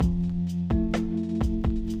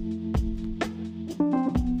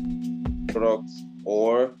products,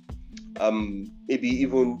 or maybe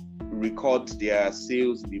even record their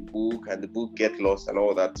sales in the book and the book get lost and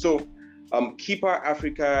all that. So Keeper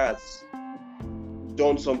Africa has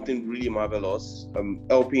done something really marvelous,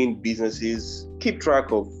 helping businesses keep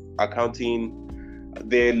track of accounting.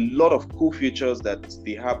 There are a lot of cool features that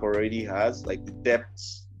the app already has, like the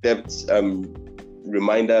debt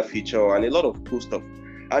reminder feature and a lot of cool stuff.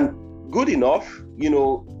 And good enough,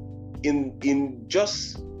 in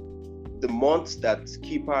just the months that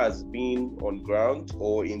Keeper has been on ground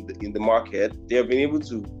or in the market, they have been able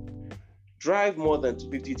to drive more than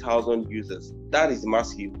 50,000 users. That is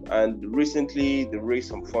massive. And recently they raised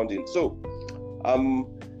some funding. So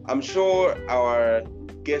I'm sure our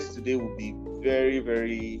guest today will be very,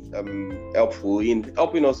 very helpful in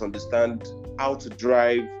helping us understand how to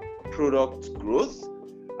drive product growth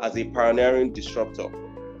as a pioneering disruptor.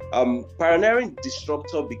 Pioneering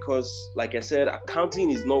disruptor because, like I said,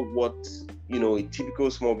 accounting is not what a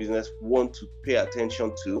typical small business want to pay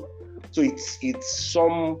attention to. So it's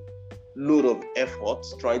some load of effort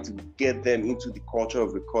trying to get them into the culture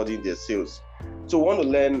of recording their sales. So I want to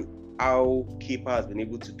learn how Keeper has been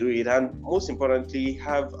able to do it, and most importantly,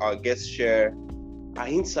 have our guests share our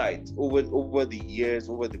insights over the years,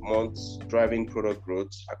 over the months, driving product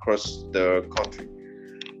growth across the country.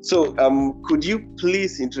 So could you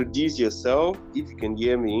please introduce yourself, if you can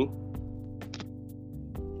hear me?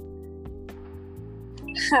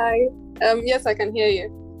 Hi. Yes, I can hear you.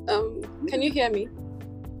 Can you hear me?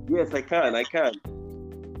 Yes, I can.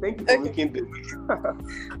 Thank you for making this.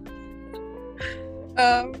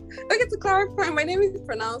 Okay, to clarify, my name is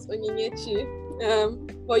pronounced Onyinyechi.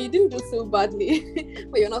 Well, you didn't do so badly,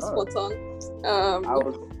 but you're not spot on.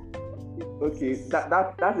 Okay,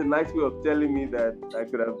 that's a nice way of telling me that I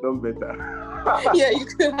could have done better. Yeah, you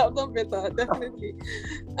could have done better, definitely.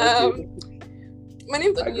 Okay. My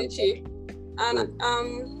name is Onyinyechi, and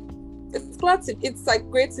it's like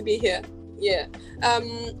great to be here. Yeah.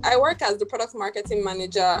 I work as the product marketing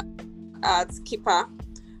manager at Keeper.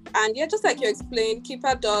 And yeah, just like you explained,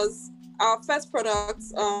 Keeper does our first product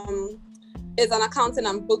is an accounting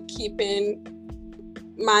and bookkeeping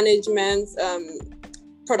management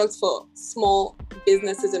product for small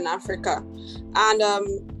businesses in Africa. And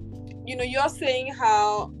you're saying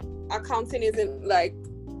how accounting isn't like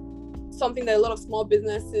something that a lot of small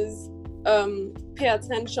businesses pay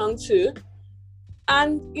attention to.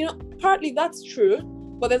 And, partly that's true,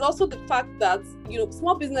 but there's also the fact that,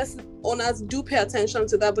 small business owners do pay attention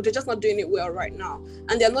to that, but they're just not doing it well right now.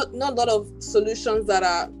 And there are not a lot of solutions that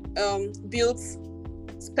are built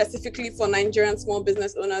specifically for Nigerian small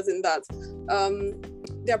business owners in that.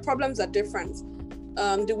 Their problems are different.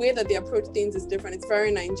 The way that they approach things is different. It's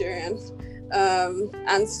very Nigerian.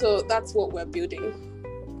 And so that's what we're building.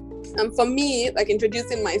 And for me, like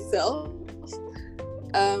introducing myself,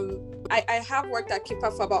 I have worked at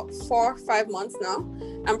Keeper for about 4 or 5 months now.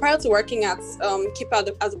 And prior to working at Keeper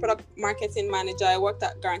as a product marketing manager, I worked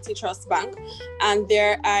at Guaranty Trust Bank. And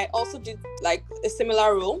there I also did like a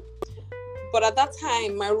similar role. But at that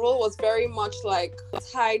time, my role was very much like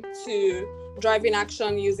tied to driving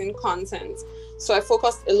action using content. So I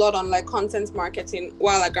focused a lot on like content marketing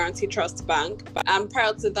while at Guaranty Trust Bank. And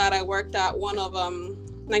prior to that, I worked at one of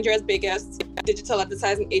Nigeria's biggest digital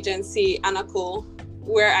advertising agency, Anacool,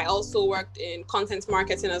 where I also worked in content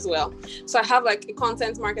marketing as well. So I have like a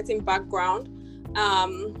content marketing background,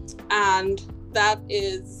 and that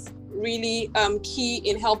is really key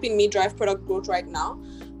in helping me drive product growth right now.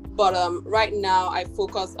 But right now I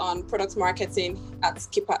focus on product marketing at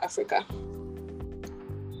Keeper Africa.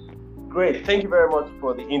 Great, thank you very much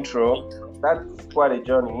for the intro. That's quite a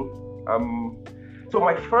journey. So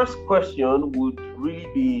my first question would really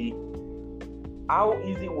be, how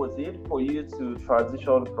easy was it for you to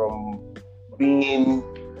transition from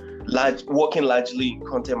working largely in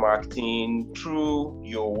content marketing through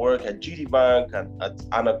your work at GT Bank and at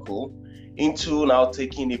Anacool into now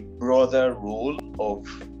taking a broader role of,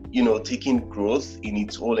 taking growth in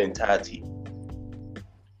its whole entirety?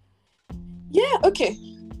 Yeah, okay.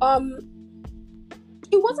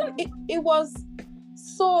 It was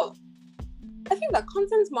so, I think that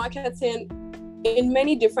content marketing in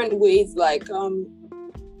many different ways, like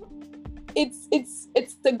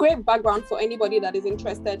it's a great background for anybody that is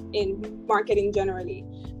interested in marketing generally,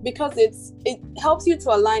 because it helps you to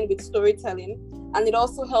align with storytelling, and it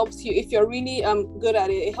also helps you, if you're really good at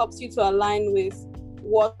it helps you to align with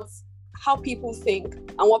how people think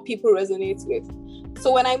and what people resonate with.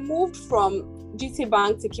 So when I moved from GT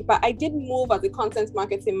Bank to Keeper, I did move as a content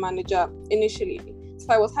marketing manager initially. So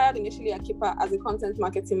I was hired initially at Keeper as a content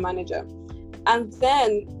marketing manager. And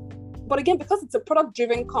then but again, because it's a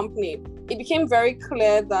product-driven company, it became very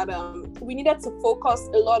clear that we needed to focus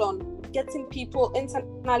a lot on getting people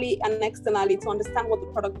internally and externally to understand what the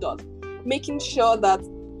product does, making sure that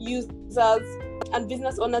users and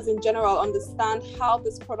business owners in general understand how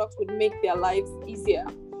this product would make their lives easier,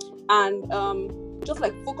 and just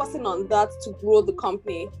like focusing on that to grow the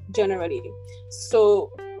company generally.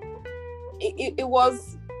 So it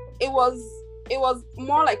was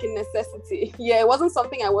more like a necessity. Yeah, it wasn't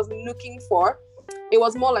something I was looking for. It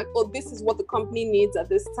was more like, oh, this is what the company needs at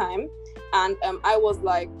this time, and I was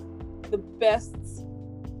like the best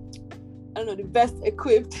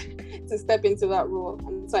equipped to step into that role,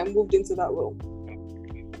 and so I moved into that role.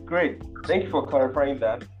 Great, thank you for clarifying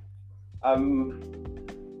that.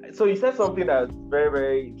 So you said something that's very,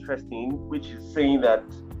 very interesting, which is saying that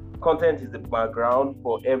content is the background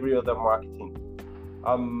for every other marketing.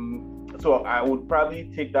 So I would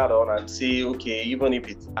probably take that on and say, okay, even if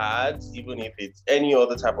it's ads, even if it's any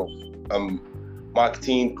other type of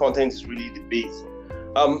marketing, content is really the base.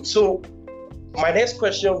 So my next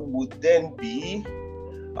question would then be,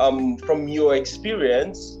 from your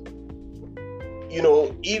experience, you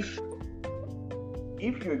know, if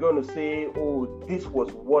you're going to say, oh, this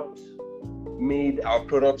was what made our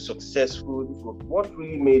product successful, this was what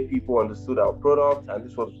really made people understood our product, and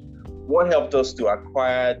this was what helped us to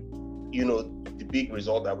acquire, you know, the big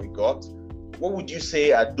result that we got, what would you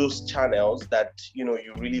say are those channels that, you know,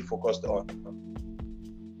 you really focused on?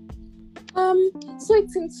 So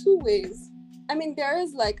it's in two ways. I mean, there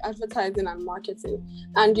is like advertising and marketing,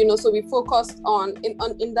 and you know, so we focused on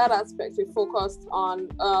in that aspect. We focused on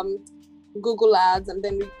Google Ads, and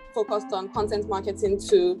then we focused on content marketing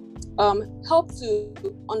to help to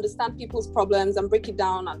understand people's problems and break it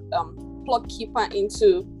down and plug Keepa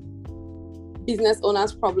into business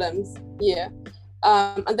owners' problems. Yeah,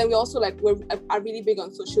 and then we also are really big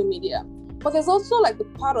on social media. But there's also like the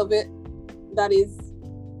part of it that is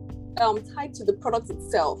tied to the product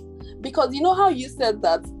itself. Because you know how you said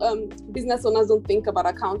that business owners don't think about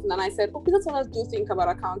accounting, and I said, oh, business owners do think about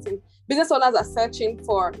accounting. Business owners are searching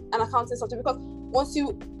for an accounting software, because once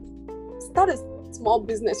you start a small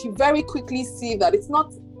business, you very quickly see that it's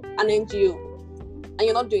not an NGO and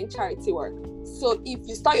you're not doing charity work. So if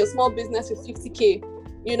you start your small business with 50K,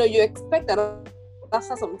 you know, you expect that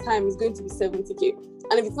after some time it's going to be 70K.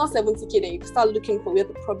 And if it's not 70K, then you start looking for where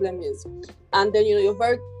the problem is. And then, you know, you're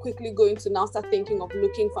very quickly going to now start thinking of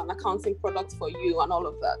looking for an accounting product for you and all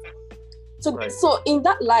of that. So, right. So in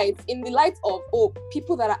the light of,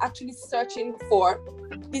 people that are actually searching for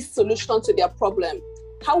this solution to their problem,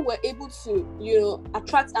 how we're able to, you know,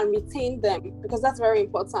 attract and retain them, because that's very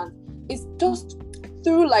important, is just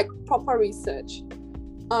through like proper research.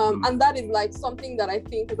 And that is like something that I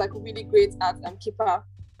think is like really great at Keepa.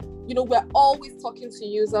 You know, we're always talking to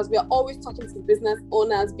users, we're always talking to business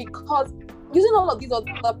owners, because using all of these other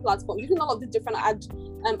platforms, using all of these different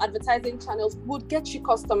advertising channels would get you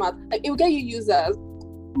customers, it will get you users.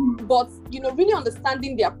 But, you know, really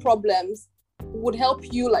understanding their problems would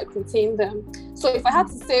help you like retain them. So if I had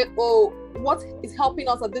to say, what is helping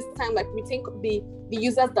us at this time, like retain the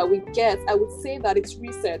users that we get, I would say that it's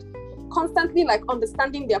research. Constantly like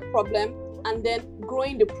understanding their problem and then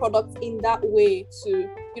growing the product in that way to,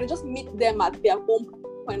 you know, just meet them at their own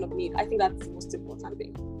point of need. I think that's the most important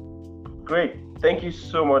thing. Great. Thank you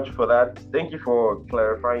so much for that. Thank you for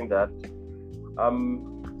clarifying that.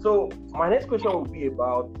 So my next question will be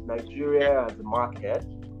about Nigeria as a market.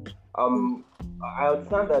 I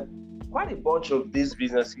understand that quite a bunch of these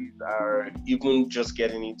businesses are even just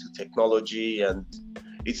getting into technology, and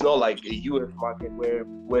it's not like a US market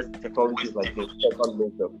where technology is like the second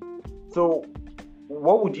nature. So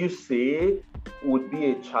what would you say would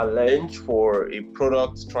be a challenge for a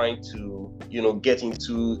product trying to, you know, get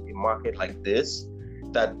into a market like this,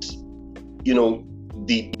 that, you know,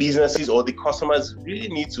 the businesses or the customers really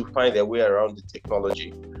need to find their way around the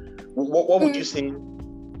technology? What would you say,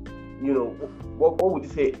 you know, what would you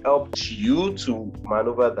say helped you to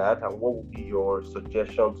maneuver that, and what would be your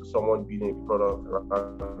suggestion to someone building a product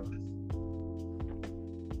around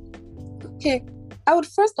this? Okay, I would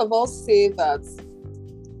first of all say that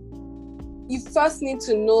you first need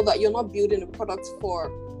to know that you're not building a product for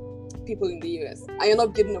people in the US, and you're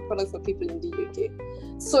not building a product for people in the UK.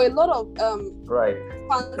 So a lot of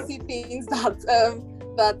fancy things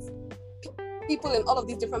that people in all of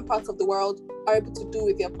these different parts of the world are able to do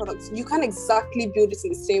with their products, you can't exactly build it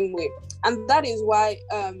in the same way. And that is why,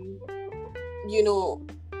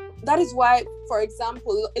 for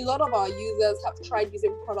example, a lot of our users have tried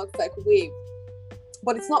using products like Wave,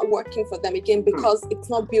 but it's not working for them again because it's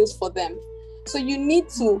not built for them. So you need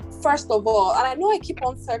to, first of all, and I know I keep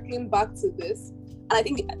on circling back to this, and I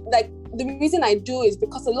think like the reason I do is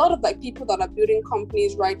because a lot of like people that are building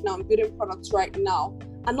companies right now and building products right now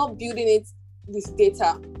are not building it with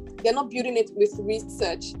data. They're not building it with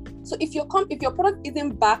research. So if your product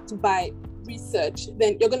isn't backed by research,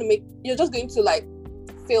 then you're just going to like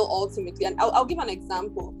fail ultimately. And I'll give an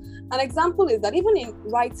example. An example is that even in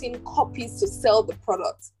writing copies to sell the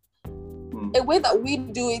product, a way that we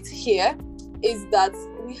do it here is that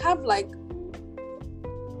we have like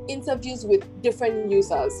interviews with different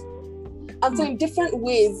users. And so in different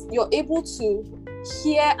ways, you're able to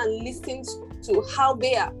hear and listen to how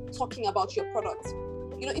they are talking about your product.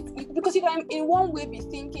 You know, because you can in one way be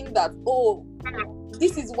thinking that, oh,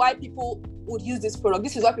 this is why people would use this product.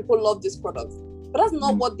 This is why people love this product. But that's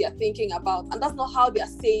not what they're thinking about. And that's not how they're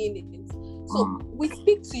saying it. So we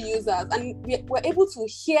speak to users and we're able to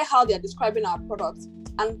hear how they're describing our product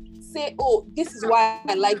and say, oh, this is why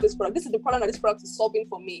I like this product. This is the problem that this product is solving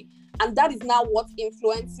for me. And that is now what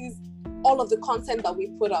influences all of the content that we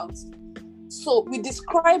put out. So we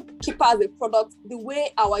describe Keepa as a product the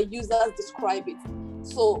way our users describe it.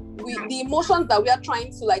 So the emotions that we are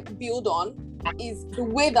trying to like build on is the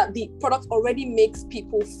way that the product already makes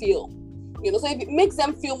people feel. You know, so if it makes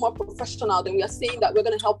them feel more professional, then we are saying that we're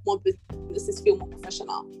going to help more businesses feel more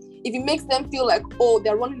professional. If it makes them feel like, oh,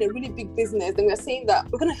 they're running a really big business, then we're saying that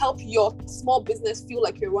we're going to help your small business feel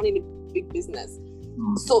like you're running a big business.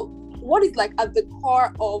 So what is like at the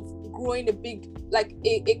core of growing a big, like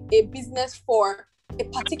a business for a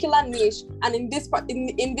particular niche? And in this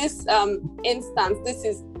instance, this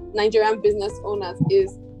is Nigerian business owners,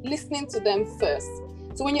 is listening to them first.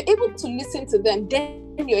 So when you're able to listen to them, then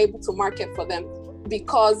you're able to market for them,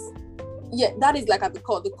 because that is like at the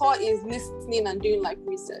core. The core is listening and doing like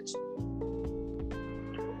research.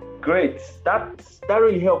 Great. That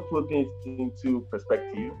really helps put things into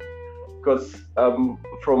perspective, because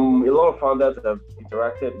from a lot of founders that I've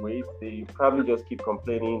interacted with, they probably just keep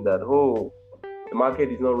complaining that, oh, the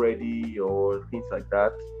market is not ready or things like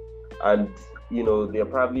that. And, you know, they're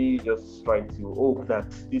probably just trying to hope that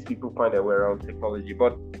these people find their way around technology.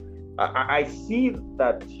 But I see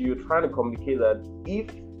that you're trying to communicate that if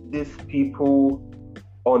these people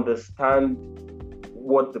understand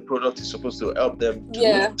what the product is supposed to help them do,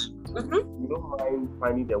 you don't mind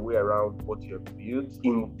finding their way around what you have built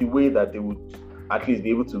in the way that they would at least be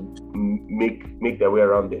able to make their way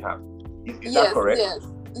around the app. Is that correct? Yes.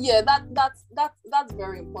 Yeah, that's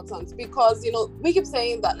very important, because, you know, we keep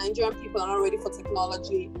saying that Nigerian people are not ready for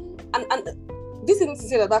technology, and this isn't to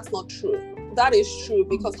say that that's not true. That is true,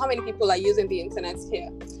 because how many people are using the internet here?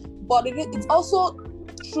 But it's also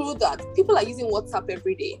true that people are using WhatsApp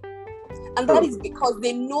every day, and that is because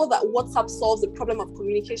they know that WhatsApp solves the problem of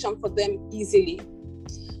communication for them easily.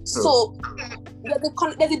 So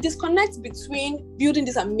there's a disconnect between building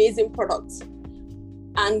these amazing products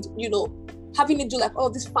and, you know, having it do like all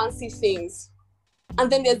these fancy things.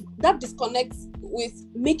 And then there's that disconnect with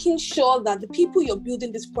making sure that the people you're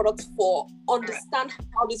building this product for understand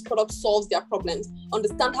how this product solves their problems,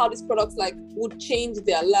 understand how this product like would change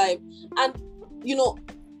their life. And, you know,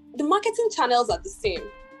 the marketing channels are the same.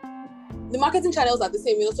 You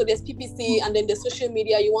know, so there's PPC and then there's social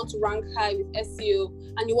media. You want to rank high with SEO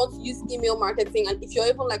and you want to use email marketing. And if you're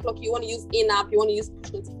even like, look, you want to use in-app, you want to use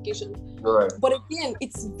push notifications. Right. But again,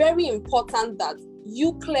 it's very important that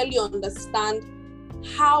you clearly understand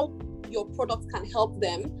how your product can help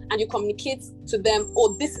them and you communicate to them,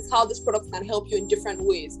 oh, this is how this product can help you in different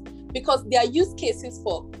ways. Because there are use cases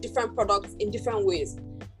for different products in different ways.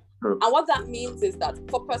 And what that means is that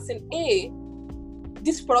for person A,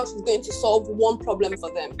 this product is going to solve one problem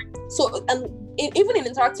for them. So, and even in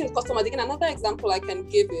interacting with customers, again, another example I can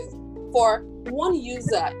give is for one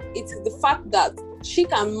user, it is the fact that she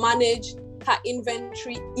can manage her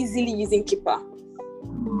inventory easily using Keepa.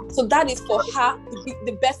 So that is for her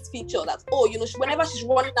the best feature, that, oh, you know, whenever she's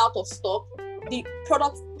running out of stock, the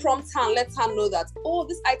product prompts her and lets her know that, oh,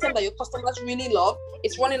 this item that your customers really love,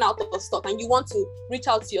 it's running out of stock, and you want to reach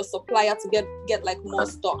out to your supplier to get like more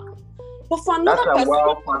stock. But for another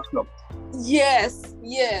person, yes,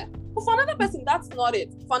 yeah. But for another person, that's not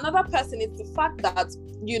it. For another person, it's the fact that,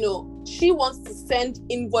 you know, she wants to send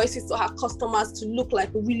invoices to her customers to look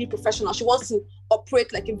like really professional. She wants to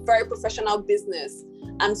operate like a very professional business.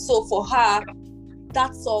 And so for her,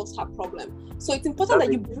 that solves her problem. So it's important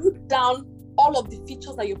that you break down all of the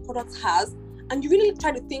features that your product has, and you really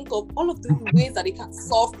try to think of all of the ways that it can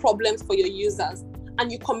solve problems for your users. And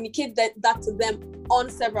you communicate that to them on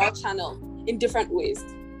several channels in different ways.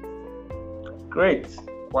 Great.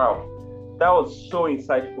 Wow. That was so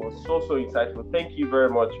insightful. So insightful. Thank you very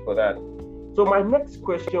much for that. So my next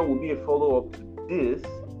question will be a follow-up to this,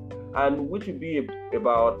 and which would be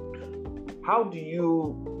about how do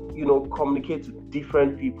you communicate to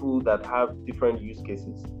different people that have different use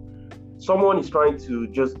cases. Someone is trying to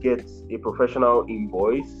just get a professional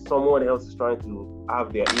invoice. Someone else is trying to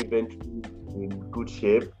have their inventory in good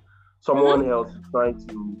shape. Someone else is trying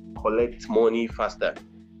to collect money faster.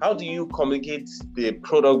 How do you communicate the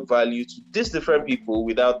product value to these different people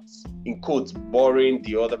without, in quotes, boring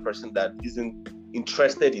the other person that isn't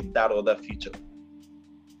interested in that other feature?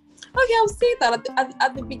 Okay, I'll say that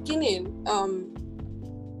at the beginning,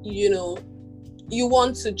 you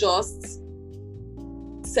want to just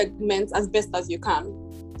segment as best as you can.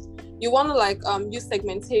 You want to use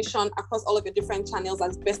segmentation across all of your different channels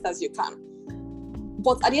as best as you can.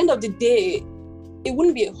 But at the end of the day, it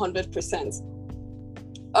wouldn't be 100%.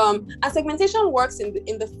 And segmentation works in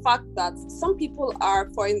the fact that some people are,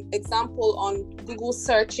 for example, on Google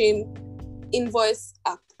searching invoice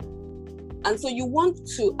app. And so you want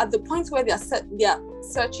to, at the point where they are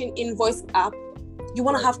searching invoice app, you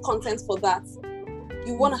want to have content for that.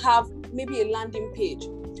 You want to have maybe a landing page.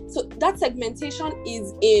 So that segmentation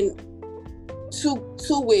is in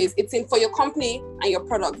two ways. It's in for your company and your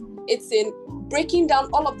product. It's in breaking down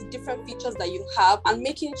all of the different features that you have and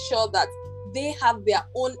making sure that they have their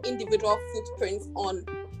own individual footprints on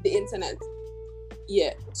the internet.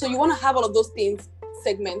 Yeah. So you want to have all of those things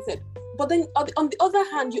segmented. But then on the other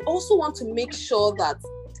hand, you also want to make sure that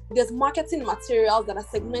there's marketing materials that are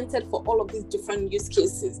segmented for all of these different use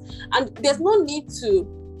cases. And there's no need to,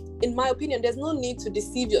 in my opinion, there's no need to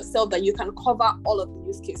deceive yourself that you can cover all of the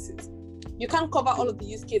use cases. You can't cover all of the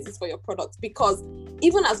use cases for your product, because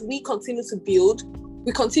even as we continue to build,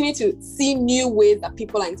 we continue to see new ways that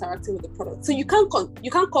people are interacting with the product. So you can't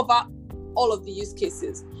cover all of the use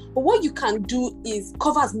cases. But what you can do is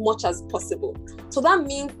cover as much as possible. So that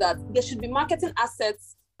means that there should be marketing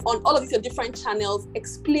assets on all of these different channels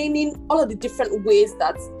explaining all of the different ways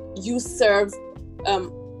that you serve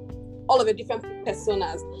all of the different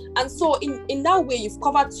personas. And so in that way, you've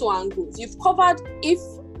covered two angles. You've covered if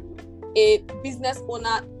a business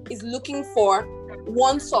owner is looking for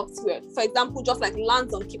one software, for example, just like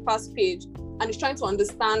lands on Keepa's page and is trying to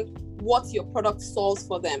understand what your product solves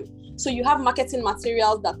for them. So you have marketing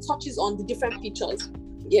materials that touches on the different features.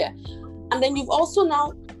 Yeah. And then you've also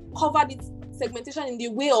now covered it segmentation in the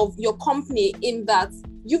way of your company, in that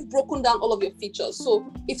you've broken down all of your features. So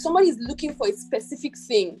if somebody is looking for a specific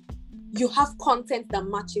thing, you have content that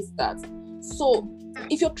matches that. So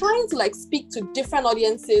if you're trying to speak to different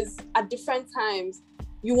audiences at different times,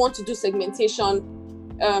 you want to do segmentation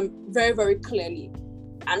very, very clearly.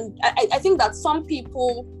 And I think that some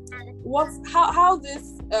people, how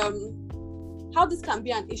this can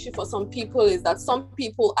be an issue for some people is that some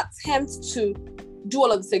people attempt to do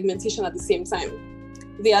all of the segmentation at the same time.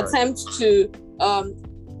 They attempt to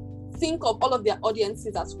think of all of their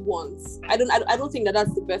audiences at once. I don't think that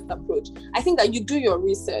that's the best approach. I think that you do your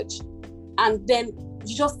research and then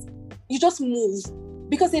you just move,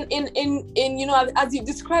 because in as you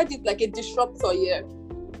described it, like a disruptor,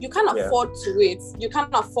 you can't afford to wait. You can't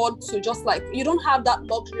afford to just you don't have that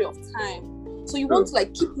luxury of time. So you want to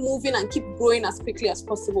keep moving and keep growing as quickly as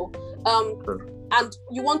possible. And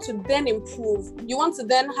you want to then improve. You want to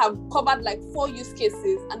then have covered 4 use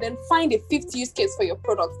cases and then find a 5th use case for your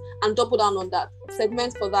product and double down on that.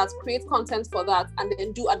 Segment for that, create content for that, and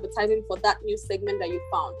then do advertising for that new segment that you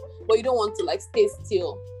found. But you don't want to stay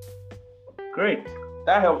still. Great.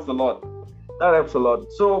 That helps a lot.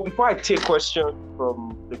 So before I take questions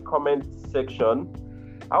from the comment section,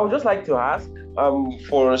 I would just like to ask,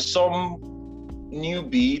 for some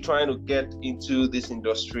newbie trying to get into this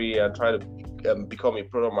industry and try to become a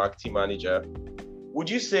product marketing manager, would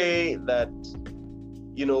you say that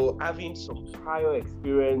having some prior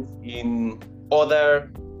experience in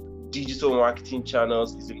other digital marketing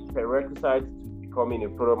channels is a prerequisite to becoming a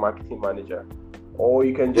product marketing manager? Or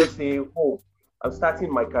you can just say, I'm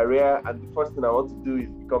starting my career and the first thing I want to do is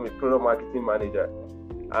become a product marketing manager,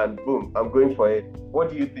 and boom, I'm going for it.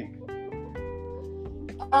 What do you think?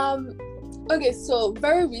 Okay, so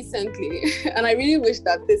very recently, and I really wish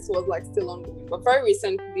that this was still ongoing, but very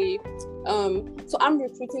recently, so I'm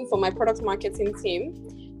recruiting for my product marketing team,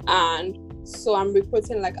 and so I'm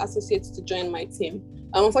recruiting associates to join my team.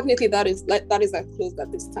 Unfortunately, that is closed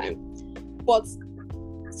at this time. But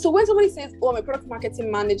so when somebody says, "Oh, I'm a product marketing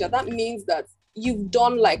manager," that means that you've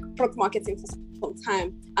done product marketing for some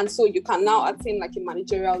time, and so you can now attain a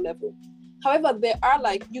managerial level. However, there are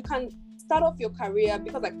you can start off your career,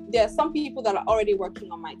 because there are some people that are already working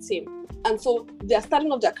on my team, and so they're starting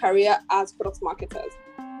off their career as product marketers,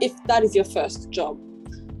 if that is your first job.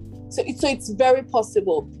 So it's very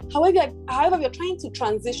possible. However, if you're trying to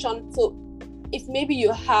transition, so if maybe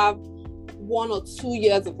you have 1 or 2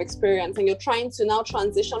 years of experience and you're trying to now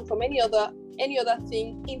transition from any other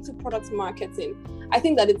thing into product marketing, I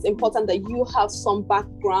think that it's important that you have some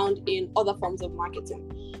background in other forms of marketing,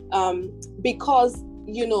 because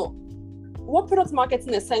what product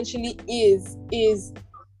marketing essentially is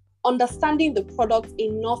understanding the product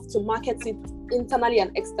enough to market it internally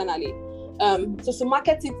and externally. So to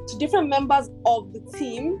market it to different members of the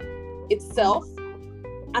team itself,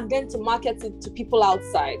 and then to market it to people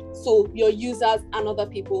outside. So your users and other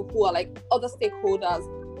people who are like other stakeholders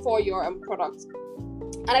for your product.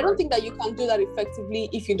 And I don't think that you can do that effectively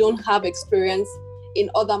if you don't have experience in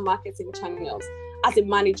other marketing channels as a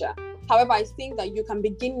manager. However, I think that you can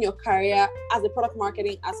begin your career as a product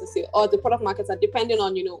marketing associate or the product marketer, depending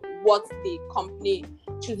on, what the company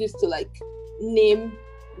chooses to like name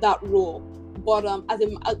that role. But on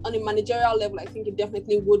a managerial level, I think you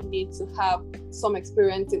definitely would need to have some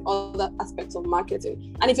experience in other aspects of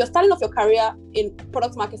marketing. And if you're starting off your career in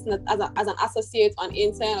product marketing as an associate or an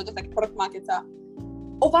intern or just like a product marketer,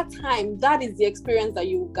 over time, that is the experience that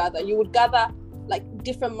you would gather. You would gather like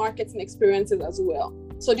different marketing experiences as well.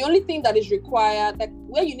 So the only thing that is required, like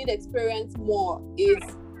where you need experience more, is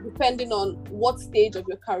depending on what stage of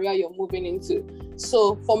your career you're moving into.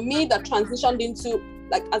 So for me, that transitioned into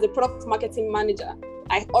like as a product marketing manager,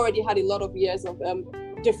 I already had a lot of years of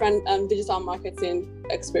different digital marketing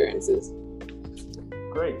experiences.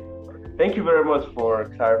 Great. Thank you very much for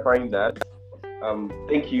clarifying that.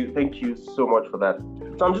 Thank you so much for that.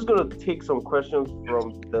 So I'm just going to take some questions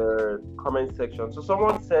from the comment section. So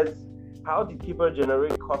someone says, how did Keepa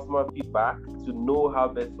generate customer feedback to know how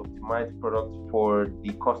best to optimize products for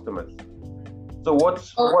the customers? So what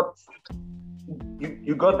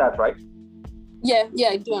you got that right? Yeah,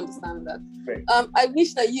 I do understand that. Great. I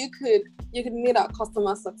wish that you could meet our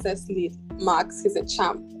customer success lead, Max. He's a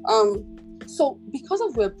champ. So because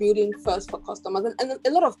of we're building first for customers, and a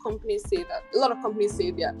lot of companies say that. A lot of companies say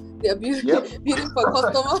they are building for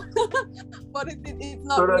customers, but it's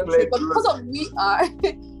not really. But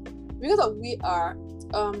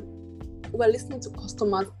we're listening to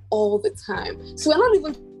customers all the time. So we're not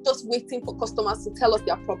even just waiting for customers to tell us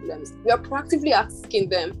their problems. We are proactively asking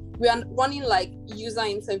them. We are running like user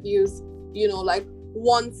interviews, like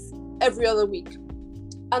once every other week.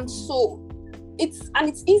 And so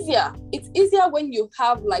it's easier. It's easier when you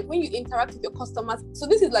have when you interact with your customers. So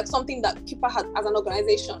this is like something that Keepa has, as an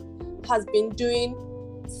organization, has been doing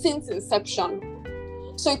since inception.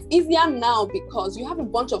 So it's easier now because you have a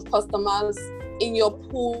bunch of customers in your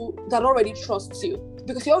pool that already trust you,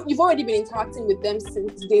 because you've already been interacting with them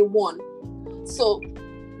since day one. So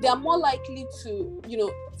they are more likely to,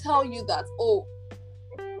 tell you that, oh,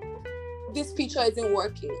 this feature isn't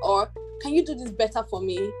working, or can you do this better for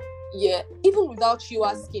me? Yeah, even without you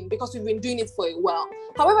asking, because we've been doing it for a while.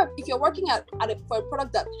 However, if you're working for a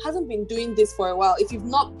product that hasn't been doing this for a while, if you've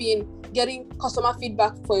not been getting customer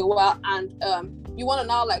feedback for a while, and you want to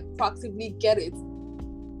now proactively get it,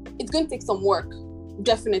 it's going to take some work,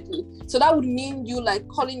 definitely. So that would mean you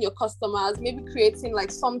calling your customers, maybe creating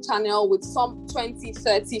some channel with some 20,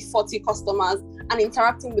 30, 40 customers and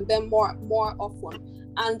interacting with them more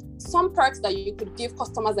often. And some perks that you could give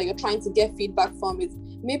customers that you're trying to get feedback from is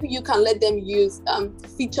maybe you can let them use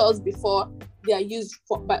features before they are used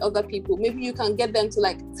by other people. Maybe you can get them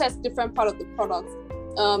to test different part of the product.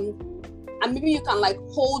 And maybe you can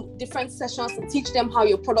hold different sessions to teach them how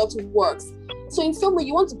your product works. So in some way,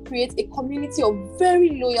 you want to create a community of very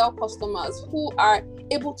loyal customers who are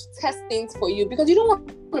able to test things for you, because you don't want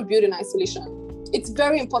to build in isolation. It's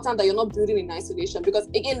very important that you're not building in isolation, because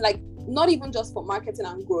again, not even just for marketing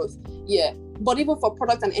and growth, but even for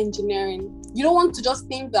product and engineering, you don't want to just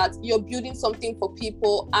think that you're building something for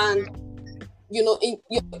people and you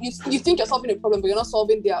think you're solving a problem, but you're not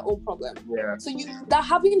solving their own problem. Yeah. So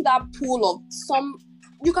having that pool of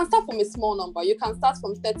you can start from a small number. You can start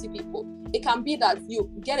from 30 people. It can be that you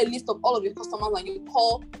get a list of all of your customers and you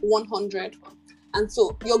call 100. And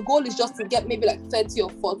so your goal is just to get maybe 30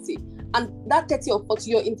 or 40. And that 30 or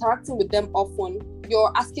 40, you're interacting with them often.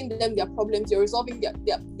 You're asking them their problems. You're resolving their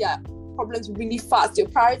problems really fast. You're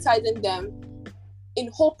prioritizing them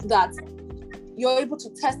in hope that you're able to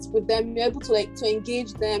test with them. You're able to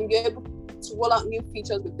engage them. You're able to roll out new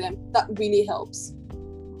features with them. That really helps.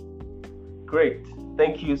 Great.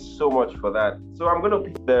 Thank you so much for that. So I'm going to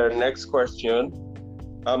pick the next question.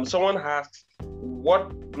 Someone asked,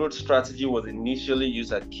 what growth strategy was initially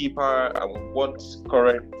used at Keepa, and what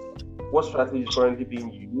strategy is currently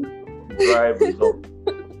being used to drive results?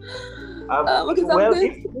 Let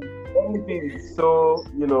anything is so,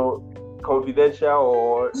 confidential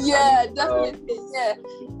or... Yeah, definitely. Yeah.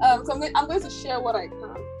 So I'm going to share what I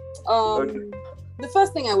can. Okay. The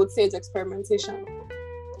first thing I would say is experimentation.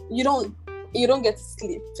 You don't get to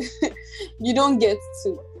sleep. You don't get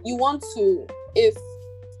to. You want to, if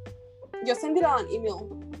you're sending out an email,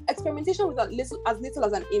 experimentation with as little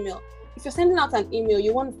as an email. If you're sending out an email,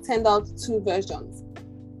 you want to send out 2 versions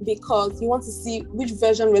because you want to see which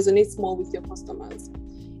version resonates more with your customers.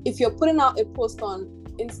 If you're putting out a post on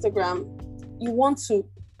Instagram, you want to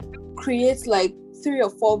create like 3 or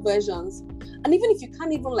 4 versions. And even if you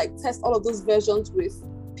can't even like test all of those versions with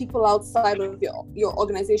people outside of your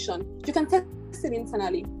organization, you can test it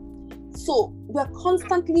internally. So we're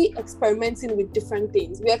constantly experimenting with different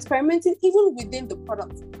things. We're experimenting even within the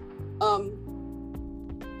product.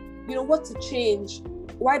 What to change,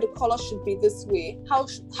 why the color should be this way, how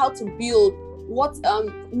to build, what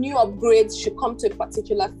new upgrades should come to a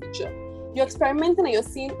particular feature. You're experimenting and you're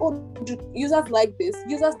seeing, do users like this?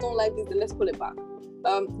 Users don't like this, then let's pull it back.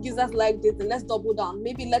 Users like this, then let's double down.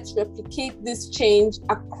 Maybe let's replicate this change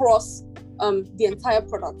across the entire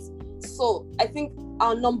product. So I think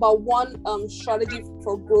our number one strategy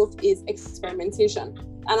for growth is experimentation.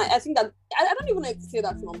 And I think that, I don't even know if to say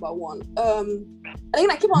that's number one. I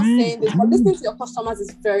think I keep on saying this, but listening to your customers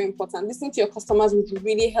is very important. Listening to your customers would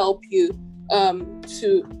really help you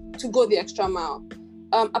to go the extra mile.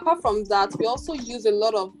 Apart from that, we also use a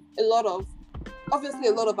lot of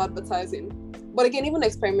advertising. But again, even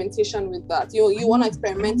experimentation with that. You want to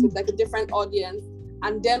experiment with like a different audience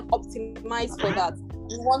and then optimize for that.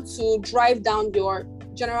 You want to drive down your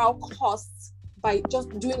general costs by just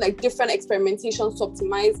doing like different experimentations to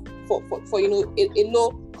optimize for a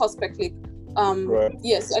low cost per click. Right.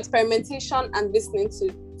 Yes, so experimentation and listening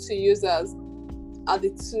to users are the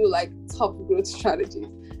 2 like top growth strategies.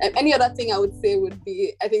 And any other thing I would say would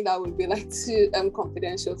be, I think that would be like too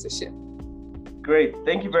confidential to share. Great.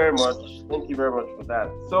 Thank you very much. Thank you very much for that.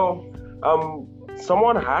 So,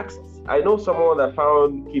 someone asked, I know someone that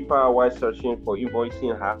found Keepa while searching for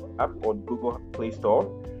invoicing app on Google Play Store.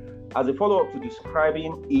 As a follow-up to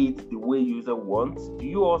describing it the way user wants, do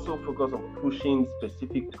you also focus on pushing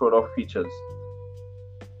specific product features?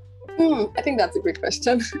 I think that's a great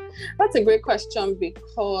question. That's a great question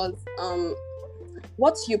because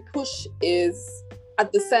what you push is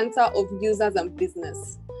at the center of users and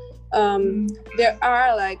business. There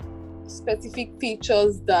are like specific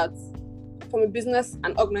features that from a business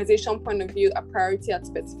and organization point of view are priority at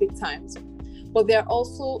specific times. But there are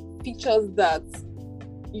also features that,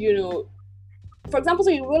 for example, so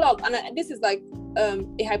you roll out, and this is like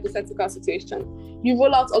a hypothetical situation. You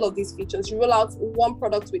roll out all of these features. You roll out one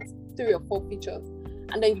product with 3 or 4 features,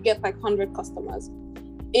 and then you get like 100 customers.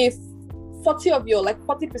 If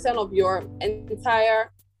 40% of your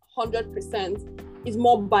entire 100% is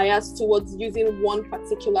more biased towards using one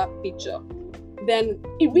particular feature, then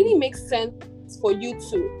it really makes sense for you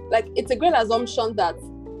to, like, it's a great assumption that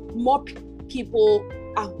more people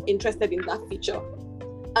are interested in that feature.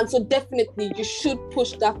 And so definitely you should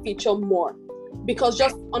push that feature more, because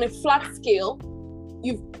just on a flat scale,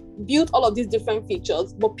 you've built all of these different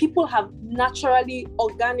features, but people have naturally,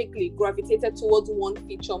 organically gravitated towards one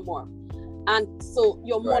feature more. And so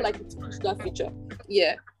you're more likely to push that feature.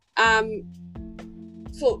 Yeah.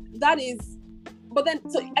 So that is,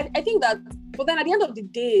 I think that, but then at the end of the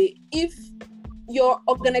day, if your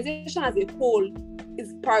organization as a whole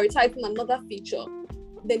is prioritizing another feature,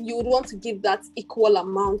 then you would want to give that equal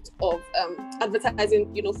amount of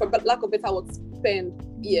advertising, for lack of better word, spend.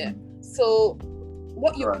 Yeah. So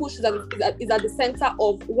what you push is at the center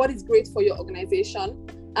of what is great for your organization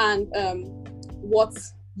and what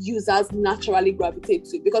users naturally gravitate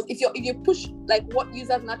to. Because if you push like what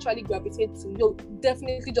users naturally gravitate to, you're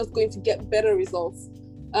definitely just going to get better results,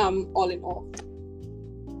 all in all.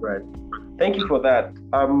 Right. Thank you for that.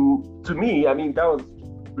 To me, I mean, that was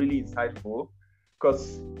really insightful,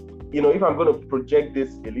 because if I'm going to project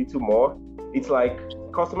this a little more, it's like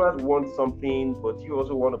customers want something, but you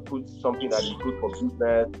also want to put something that is good for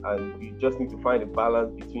business, and you just need to find a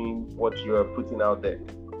balance between what you're putting out there.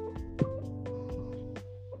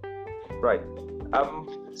 Right.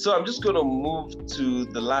 So I'm just going to move to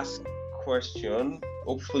the last question.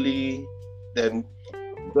 Hopefully, then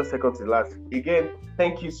just a second to the last. Again,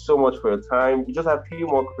 thank you so much for your time. We just have a few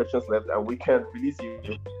more questions left, and we can release you.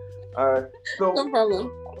 No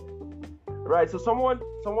problem. Right. So someone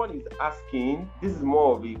is asking. This is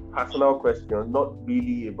more of a personal question, not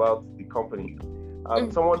really about the company.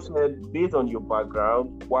 Someone said, based on your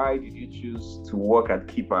background, why did you choose to work at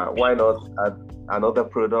Keepa? Why not at another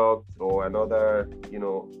product or another,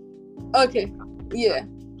 Okay. Yeah.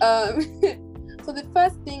 So the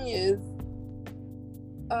first thing is,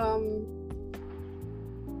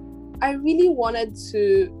 I really wanted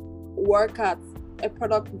to work at a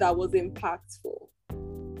product that was impactful.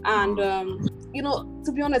 And,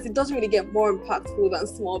 to be honest, it doesn't really get more impactful than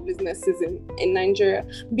small businesses in Nigeria,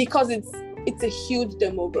 because it's a huge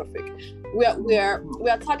demographic. We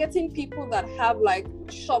are targeting people that have like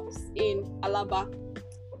shops in Alaba,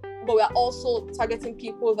 but we are also targeting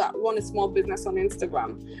people that run a small business on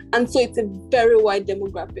Instagram. And so it's a very wide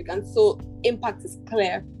demographic, and so impact is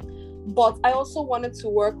clear. But I also wanted to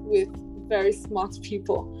work with very smart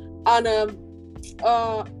people. And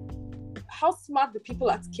how smart the people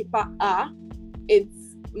at Keepa are,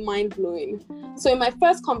 it's mind-blowing. So in my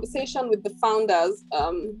first conversation with the founders,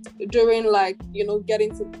 during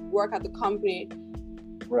getting to work at the company,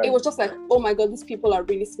 right, it was just like, oh my God, these people are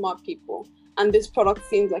really smart people. And this product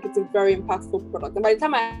seems like it's a very impactful product. And by the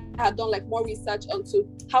time I had done like more research onto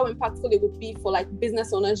how impactful it would be for like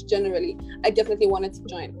business owners generally, I definitely wanted to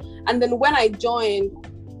join. And then when I joined,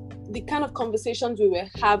 the kind of conversations we were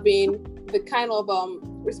having, the kind of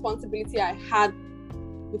responsibility I had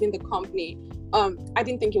within the company, I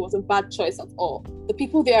didn't think it was a bad choice at all. The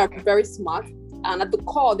people there are very smart, and at the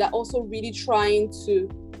core, they're also really trying to,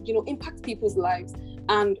 impact people's lives.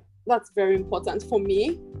 And that's very important for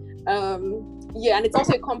me. And it's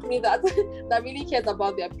also a company that that really cares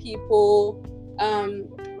about their people,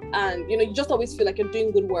 and you just always feel like you're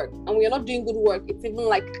doing good work, and when you're not doing good work, it's even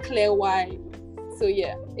like clear why. So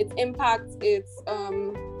yeah, it's impact, it's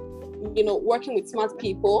working with smart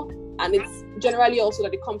people, and it's generally also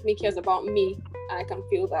that the company cares about me, and I can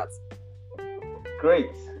feel that.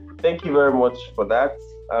 Great, thank you very much for that.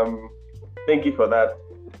 Thank you for that.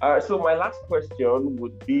 So my last question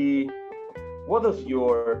would be, what does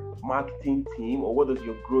your marketing team or what does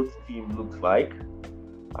your growth team look like?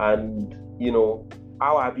 And,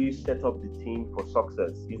 how have you set up the team for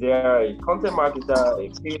success? Is there a content marketer, a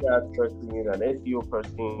paid ad person, an SEO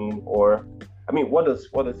person, or, what does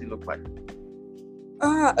it look like?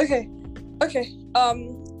 Okay.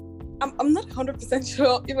 I'm not 100%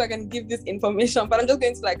 sure if I can give this information, but I'm just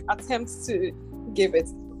going to attempt to give it.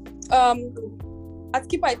 At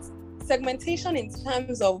Keepa, segmentation in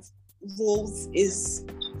terms of roles is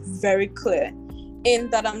very clear, in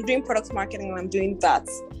that I'm doing product marketing and I'm doing that.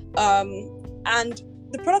 And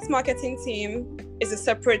the product marketing team is a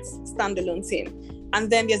separate standalone team. And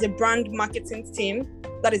then there's a brand marketing team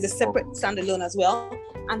that is a separate standalone as well.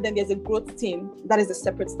 And then there's a growth team that is a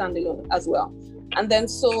separate standalone as well. And then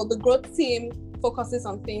so the growth team focuses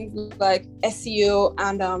on things like SEO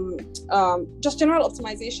and just general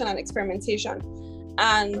optimization and experimentation.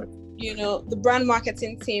 And the brand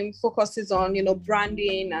marketing team focuses on,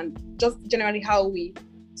 branding and just generally how we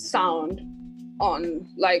sound on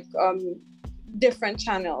different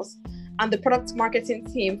channels. And the product marketing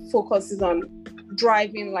team focuses on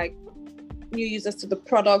driving new users to the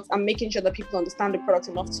product and making sure that people understand the product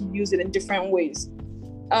enough to use it in different ways.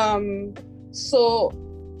 So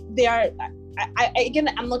they are,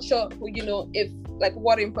 I'm not sure, if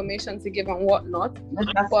what information to give and what not.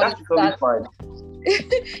 That's totally fine.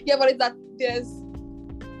 Yeah, but it's that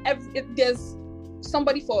there's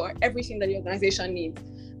somebody for everything that the organization needs,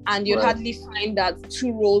 and you'd hardly find that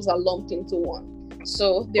two roles are lumped into one.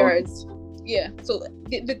 So there's so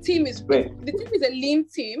the team is great. The team is a lean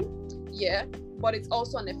team, but it's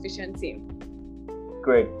also an efficient team.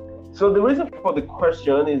 Great. So the reason for the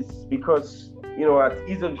question is because at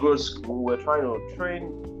Ease of Growth School, we're trying to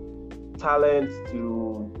train talents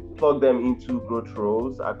to plug them into growth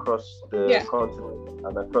roles across the continent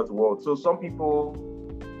and across the world. So some people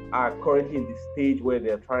are currently in the stage where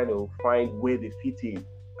they're trying to find where they fit in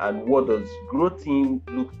and what does growth team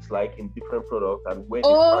looks like in different products and where they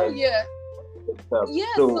find themselves.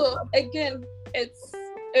 So again, it's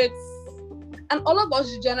and all of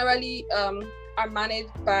us generally are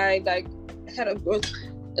managed by head of growth,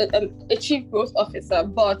 a chief growth officer,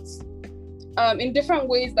 but in different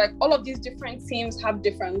ways, all of these different teams have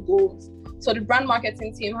different goals. So the brand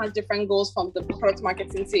marketing team has different goals from the product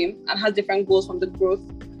marketing team and has different goals from the growth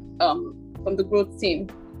team.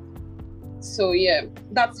 So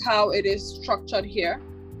that's how it is structured here.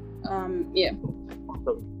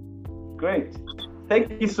 Great.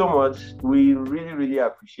 Thank you so much. We really, really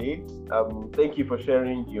appreciate. Thank you for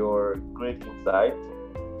sharing your great insight.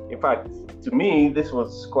 In fact, to me, this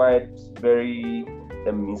was quite very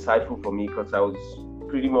insightful for me because I was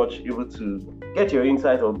pretty much able to get your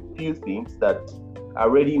insight on a few things that I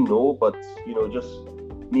already know, but just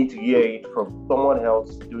need to hear it from someone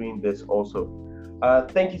else doing this also.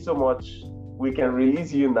 Thank you so much. We can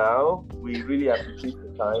release you now. We really appreciate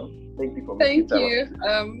the time. Thank you for making time. Thank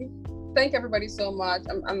you. Thank everybody so much.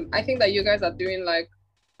 I think that you guys are doing like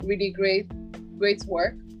really great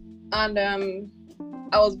work, and I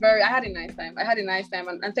had a nice time.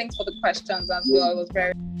 And thanks for the questions as well. It was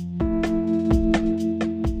very